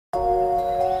Hello,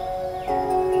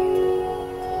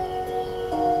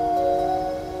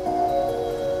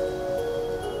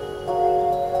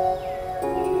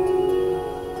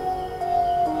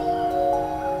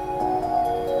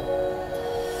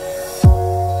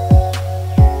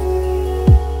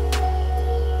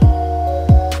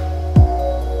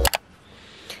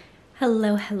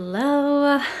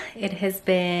 hello. It has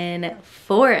been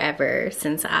forever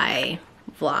since I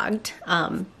vlogged,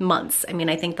 months. I mean,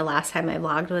 I think the last time I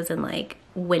vlogged was in like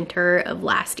winter of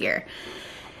last year.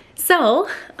 So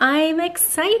I'm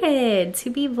excited to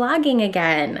be vlogging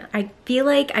again. I feel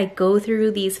like I go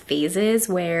through these phases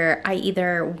where I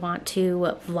either want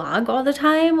to vlog all the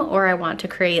time or I want to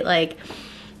create like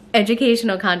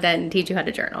educational content and teach you how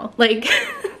to journal. Like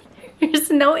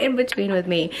there's no in between with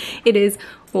me. It is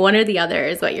one or the other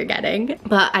is what you're getting.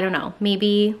 But I don't know,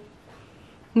 maybe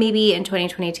in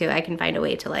 2022 I can find a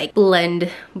way to like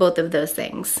blend both of those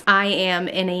things. I am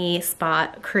in a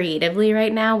spot creatively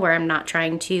right now where I'm not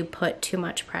trying to put too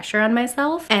much pressure on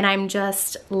myself and I'm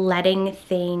just letting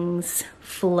things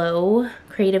flow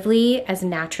creatively as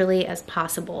naturally as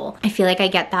possible. I feel like I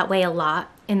get that way a lot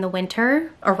in the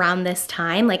winter around this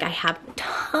time. Like I have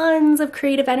tons of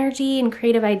creative energy and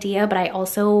creative idea, but I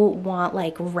also want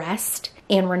like rest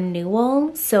and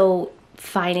renewal. So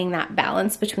finding that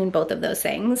balance between both of those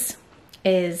things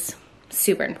is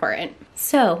super important.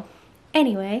 So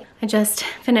anyway, I just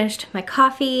finished my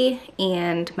coffee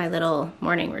and my little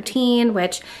morning routine,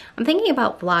 which I'm thinking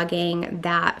about vlogging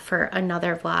that for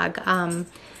another vlog.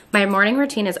 My morning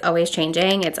routine is always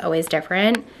changing. It's always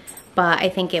different, but I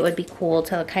think it would be cool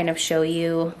to kind of show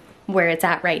you where it's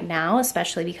at right now,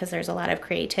 especially because there's a lot of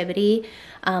creativity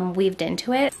weaved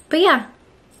into it. But yeah,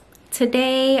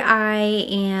 today I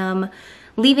am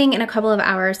leaving in a couple of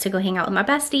hours to go hang out with my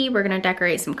bestie. We're gonna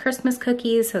decorate some Christmas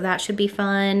cookies, so that should be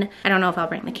fun. I don't know if I'll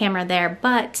bring the camera there,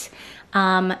 but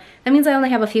that means I only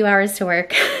have a few hours to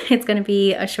work. It's gonna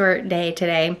be a short day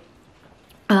today,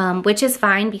 which is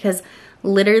fine because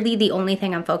literally the only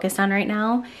thing I'm focused on right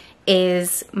now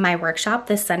is my workshop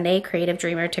this Sunday, Creative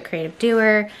Dreamer to Creative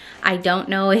Doer. I don't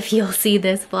know if you'll see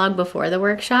this vlog before the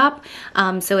workshop.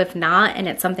 So if not, and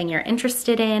it's something you're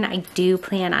interested in, I do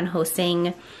plan on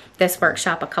hosting this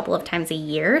workshop a couple of times a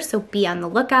year. So be on the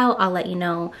lookout. I'll let you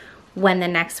know when the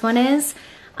next one is.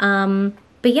 But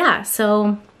yeah,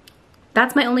 so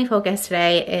that's my only focus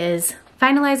today is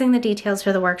finalizing the details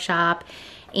for the workshop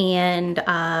and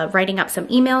writing up some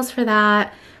emails for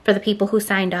that, for the people who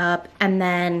signed up, and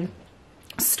then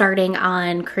starting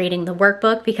on creating the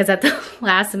workbook because at the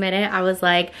last minute I was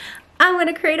like, I'm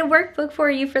gonna create a workbook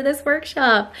for you for this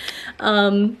workshop,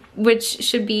 which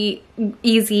should be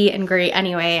easy and great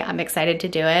anyway. I'm excited to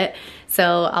do it.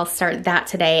 So I'll start that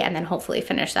today and then hopefully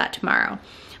finish that tomorrow.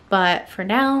 But for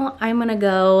now, I'm gonna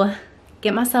go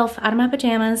get myself out of my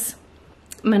pajamas.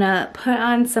 I'm gonna put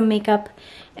on some makeup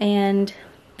and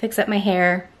fix up my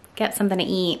hair, get something to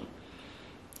eat,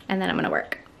 and then I'm gonna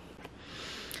work.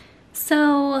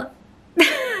 So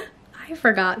I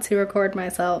forgot to record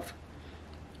myself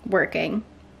working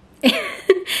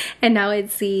and now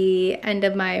it's the end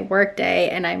of my work day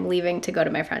and I'm leaving to go to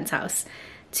my friend's house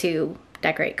to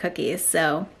decorate cookies.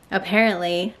 So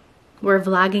apparently we're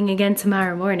vlogging again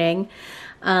tomorrow morning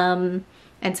and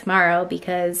tomorrow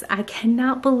because I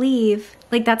cannot believe,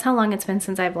 like that's how long it's been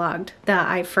since I vlogged, that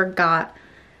I forgot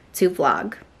to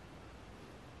vlog.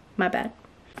 My bad.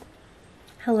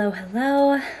 Hello,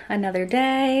 hello, another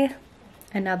day,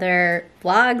 another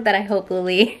vlog that I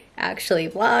hopefully actually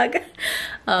vlog.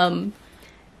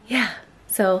 Yeah,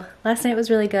 so last night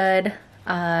was really good.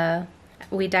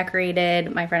 We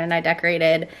decorated, my friend and I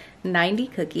decorated 90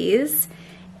 cookies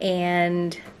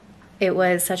and it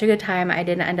was such a good time. I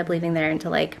didn't end up leaving there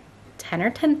until like 10 or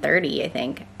 10:30, I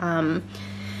think.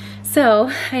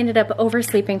 So I ended up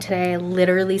oversleeping today. I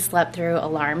literally slept through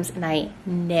alarms and I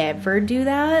never do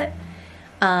that.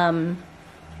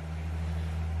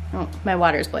 Oh, my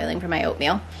water's boiling for my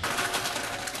oatmeal.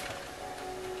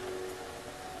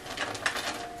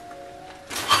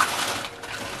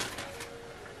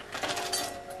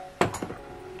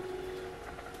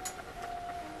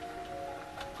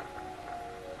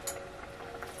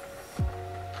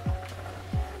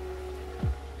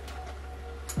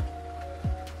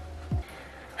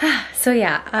 So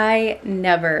yeah, I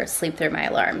never sleep through my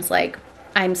alarms. Like,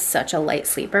 I'm such a light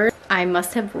sleeper. I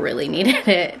must have really needed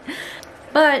it.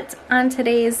 But on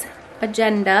today's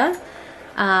agenda,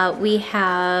 we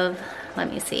have,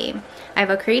 let me see. I have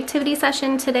a creativity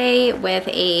session today with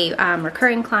a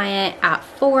recurring client at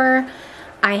 4.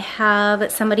 I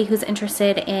have somebody who's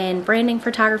interested in branding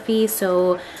photography,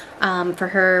 so for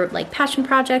her like passion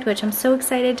project, which I'm so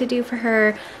excited to do for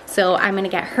her. So I'm gonna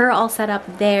get her all set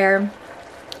up there.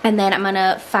 And then I'm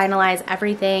gonna finalize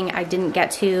everything I didn't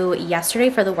get to yesterday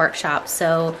for the workshop.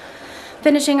 So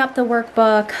finishing up the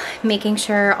workbook, making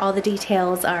sure all the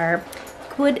details are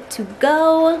good to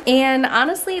go. And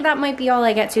honestly, that might be all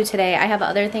I get to today. I have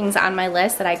other things on my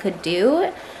list that I could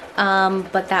do,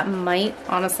 but that might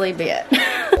honestly be it.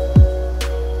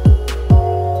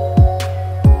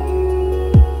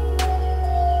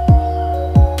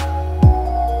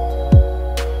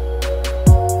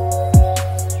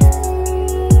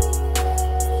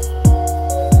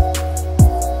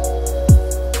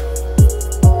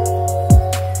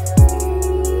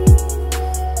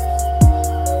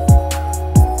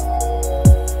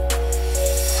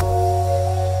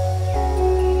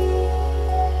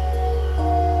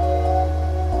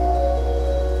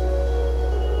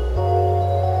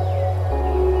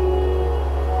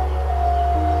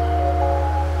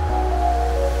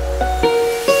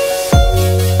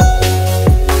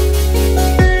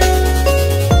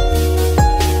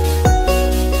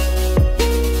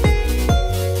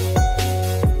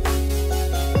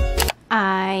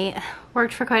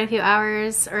 Worked for quite a few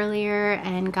hours earlier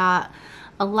and got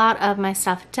a lot of my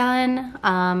stuff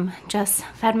done. Just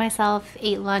fed myself,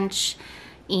 ate lunch,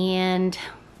 and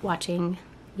watching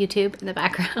YouTube in the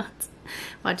background.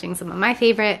 Watching some of my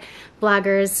favorite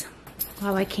bloggers.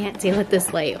 Wow, I can't deal with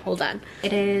this light. Hold on.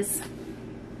 It is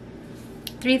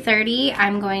 3:30.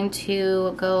 I'm going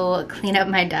to go clean up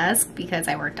my desk because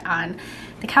I worked on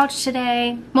the couch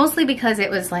today. Mostly because it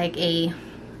was like a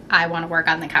I want to work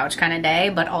on the couch kind of day,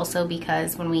 but also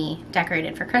because when we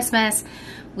decorated for Christmas,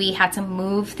 we had to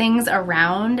move things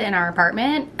around in our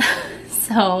apartment.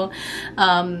 So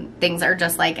things are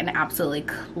just like an absolutely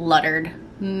cluttered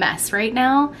mess right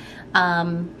now.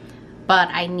 But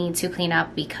I need to clean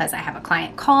up because I have a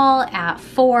client call at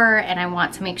 4 and I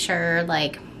want to make sure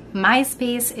like my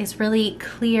space is really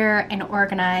clear and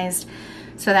organized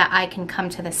so that I can come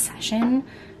to the session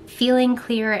feeling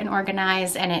clear and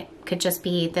organized, and it could just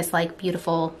be this like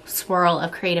beautiful swirl of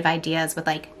creative ideas with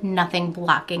like nothing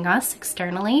blocking us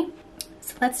externally.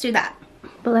 So let's do that.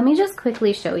 But let me just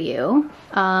quickly show you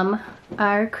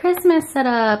our Christmas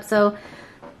setup. So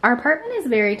our apartment is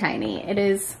very tiny. It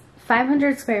is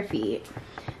 500 square feet,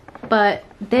 but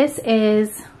this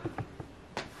is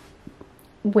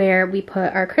where we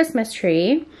put our Christmas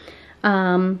tree.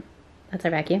 That's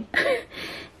our vacuum.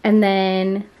 And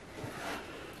then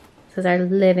this is our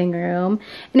living room.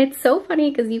 And it's so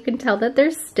funny because you can tell that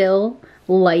there's still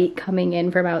light coming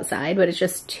in from outside, but it's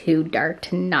just too dark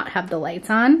to not have the lights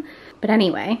on. But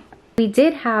anyway, we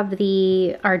did have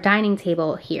our dining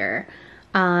table here.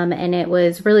 And it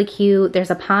was really cute. There's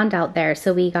a pond out there,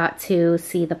 so we got to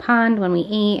see the pond when we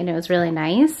ate, and it was really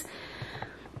nice.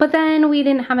 But then we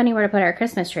didn't have anywhere to put our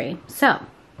Christmas tree. So,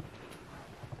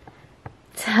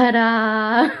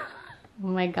 ta-da! Oh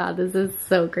my God, this is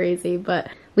so crazy, but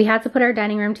we had to put our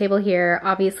dining room table here.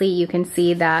 Obviously, you can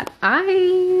see that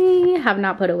I have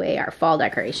not put away our fall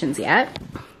decorations yet.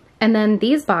 And then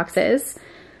these boxes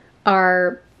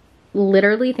are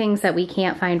literally things that we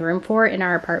can't find room for in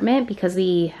our apartment because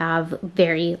we have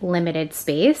very limited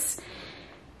space.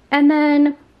 And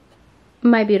then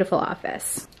my beautiful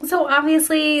office. So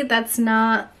obviously that's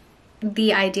not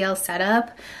the ideal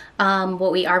setup.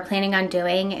 What we are planning on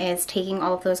doing is taking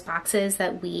all of those boxes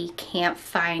that we can't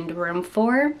find room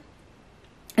for.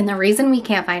 And the reason we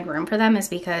can't find room for them is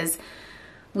because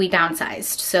we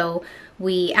downsized. So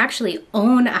we actually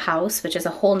own a house, which is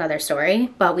a whole nother story,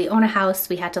 but we own a house.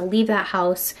 We had to leave that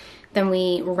house. Then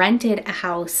we rented a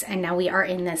house, and now we are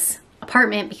in this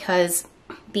apartment because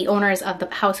the owners of the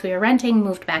house we were renting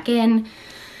moved back in.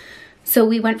 So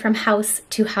we went from house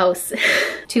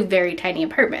to very tiny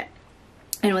apartment.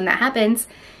 And when that happens,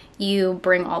 you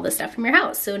bring all the stuff from your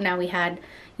house. So now we had,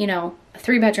 you know, a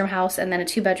 3-bedroom house and then a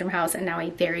 2-bedroom house and now a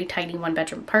very tiny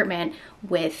 1-bedroom apartment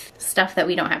with stuff that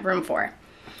we don't have room for.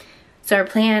 So our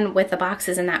plan with the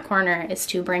boxes in that corner is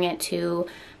to bring it to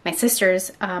my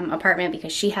sister's apartment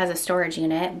because she has a storage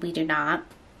unit. We do not.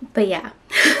 But yeah,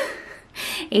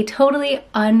 a totally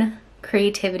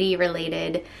uncreativity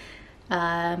related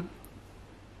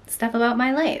stuff about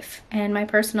my life and my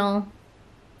personal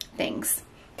things.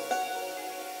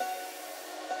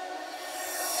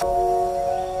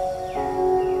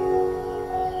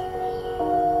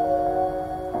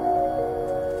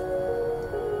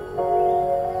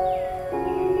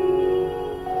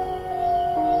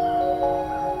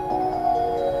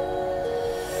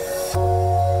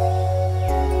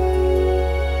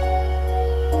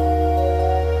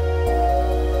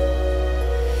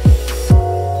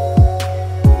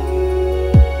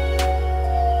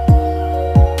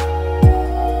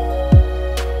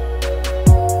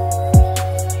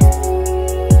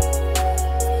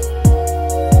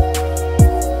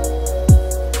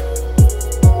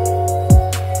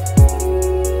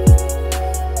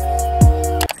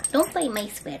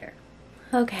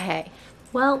 Okay,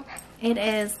 well, it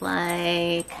is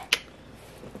like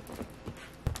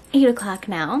 8 o'clock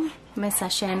now. My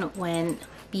session went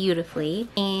beautifully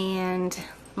and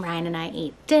Ryan and I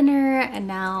ate dinner and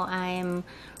now I'm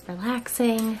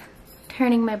relaxing,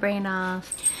 turning my brain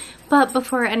off. But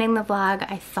before ending the vlog,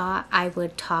 I thought I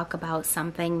would talk about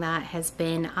something that has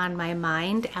been on my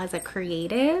mind as a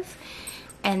creative,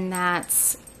 and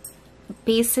that's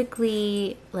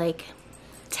basically like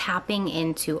tapping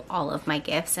into all of my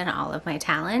gifts and all of my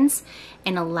talents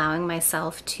and allowing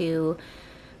myself to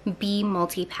be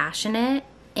multi-passionate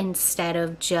instead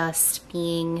of just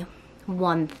being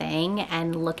one thing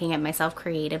and looking at myself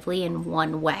creatively in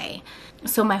one way.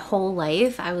 So my whole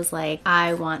life I was like,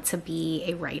 I want to be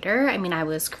a writer. I mean, I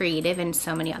was creative in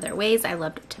so many other ways. I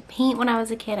loved to paint when I was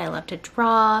a kid. I loved to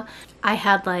draw. I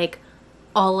had like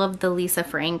all of the Lisa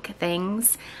Frank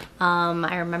things.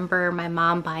 I remember my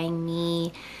mom buying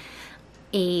me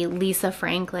a Lisa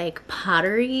Frank like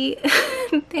pottery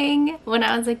thing when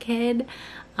I was a kid.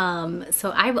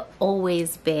 So I've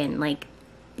always been like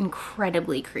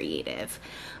incredibly creative,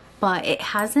 but it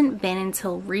hasn't been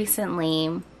until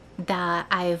recently that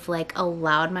I've like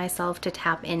allowed myself to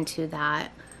tap into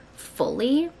that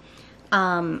fully.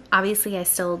 Obviously I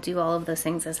still do all of those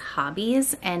things as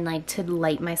hobbies and like to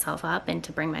light myself up and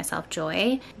to bring myself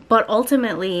joy. But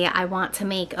ultimately I want to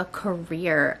make a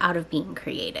career out of being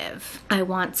creative. I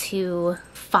want to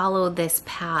follow this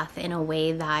path in a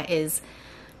way that is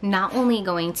not only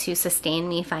going to sustain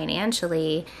me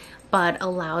financially, but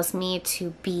allows me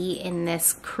to be in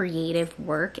this creative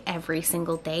work every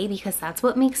single day because that's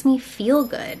what makes me feel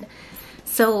good.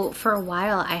 So for a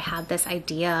while I had this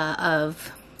idea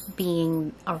of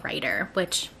being a writer,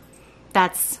 which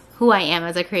that's who I am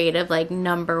as a creative, like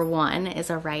number one is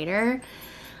a writer.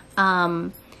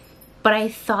 But I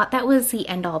thought that was the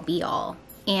end all be all.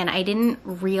 And I didn't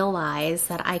realize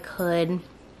that I could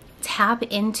tap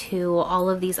into all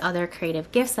of these other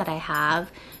creative gifts that I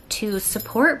have to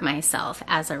support myself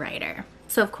as a writer.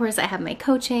 So of course I have my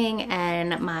coaching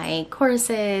and my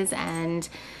courses and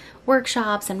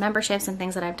workshops and memberships and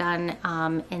things that I've done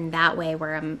in that way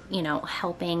where I'm, you know,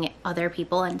 helping other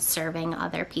people and serving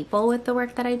other people with the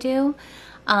work that I do.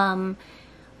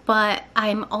 But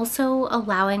I'm also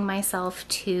allowing myself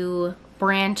to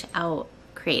branch out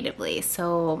creatively.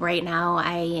 So right now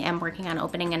I am working on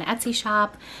opening an Etsy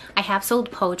shop. I have sold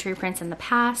poetry prints in the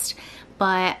past,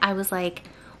 but I was like,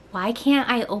 why can't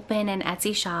I open an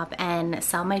Etsy shop and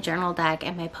sell my journal deck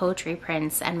and my poetry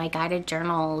prints and my guided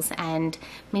journals and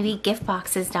maybe gift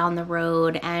boxes down the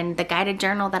road and the guided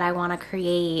journal that I want to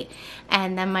create?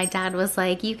 And then my dad was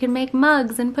like, you can make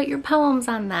mugs and put your poems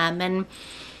on them. And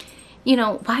you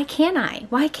know, why can't I?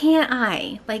 Why can't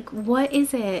I? Like, what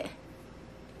is it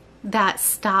that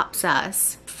stops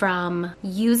us from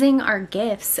using our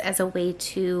gifts as a way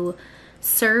to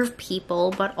serve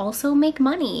people, but also make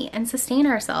money and sustain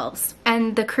ourselves?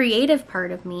 And the creative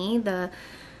part of me, the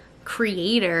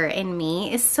creator in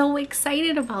me, is so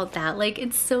excited about that. Like,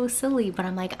 it's so silly, but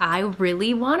I'm like, I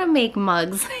really want to make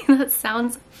mugs. That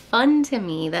sounds fun to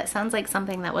me. That sounds like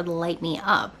something that would light me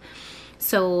up.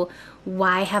 So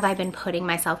why have I been putting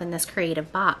myself in this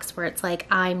creative box where it's like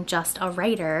I'm just a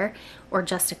writer or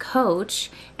just a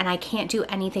coach and I can't do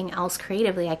anything else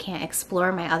creatively? I can't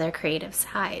explore my other creative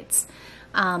sides.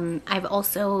 I've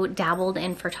also dabbled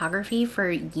in photography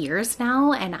for years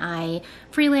now, and I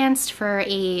freelanced for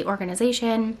a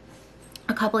organization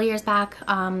a couple of years back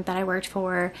that I worked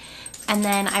for. And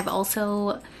then I've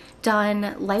also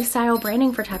done lifestyle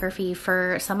branding photography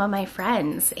for some of my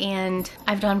friends, and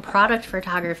I've done product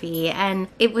photography, and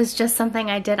it was just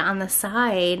something I did on the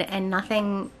side and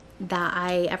nothing that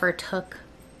I ever took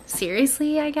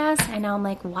seriously, I guess. And now I'm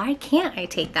like, why can't I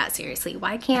take that seriously?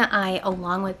 Why can't I,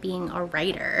 along with being a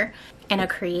writer and a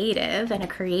creative and a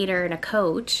creator and a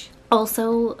coach,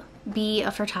 also be a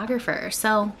photographer?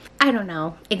 So I don't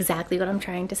know exactly what I'm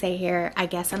trying to say here. I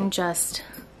guess I'm just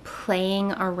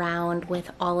playing around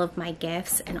with all of my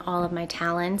gifts and all of my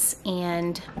talents,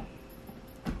 and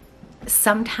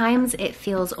sometimes it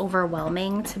feels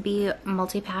overwhelming to be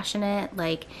multi-passionate.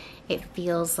 Like, it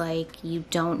feels like you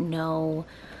don't know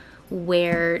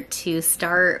where to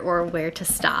start or where to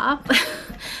stop.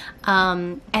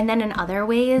 And then in other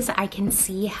ways, I can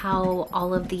see how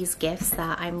all of these gifts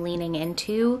that I'm leaning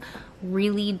into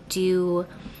really do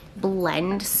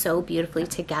blend so beautifully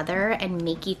together and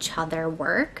make each other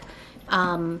work.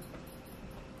 You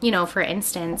know, for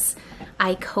instance,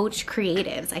 I coach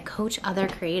creatives. I coach other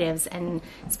creatives, and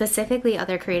specifically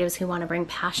other creatives who want to bring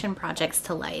passion projects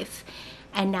to life.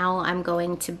 And now I'm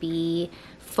going to be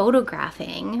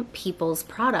photographing people's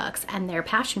products and their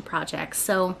passion projects.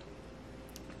 So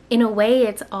in a way,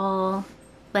 it's all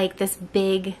like this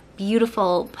big,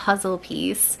 beautiful puzzle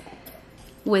piece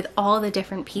with all the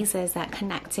different pieces that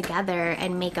connect together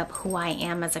and make up who I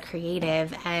am as a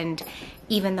creative. And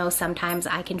even though sometimes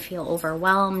I can feel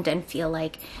overwhelmed and feel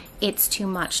like it's too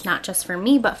much, not just for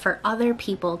me, but for other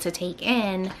people to take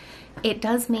in, it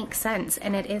does make sense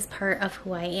and it is part of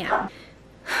who I am.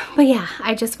 But yeah,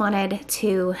 I just wanted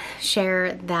to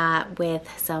share that with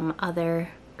some other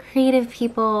creative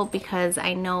people because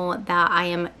I know that I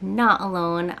am not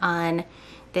alone on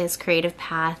this creative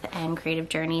path and creative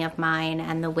journey of mine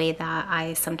and the way that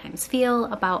I sometimes feel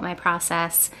about my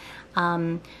process.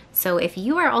 So if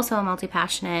you are also a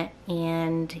multi-passionate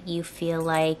and you feel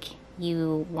like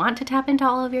you want to tap into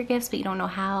all of your gifts but you don't know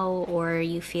how, or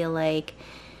you feel like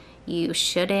you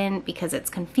shouldn't because it's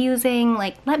confusing,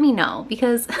 like, let me know,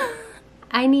 because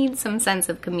I need some sense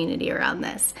of community around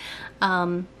this.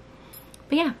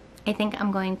 But yeah, I think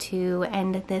I'm going to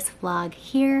end this vlog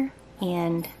here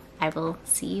and I will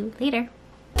see you later.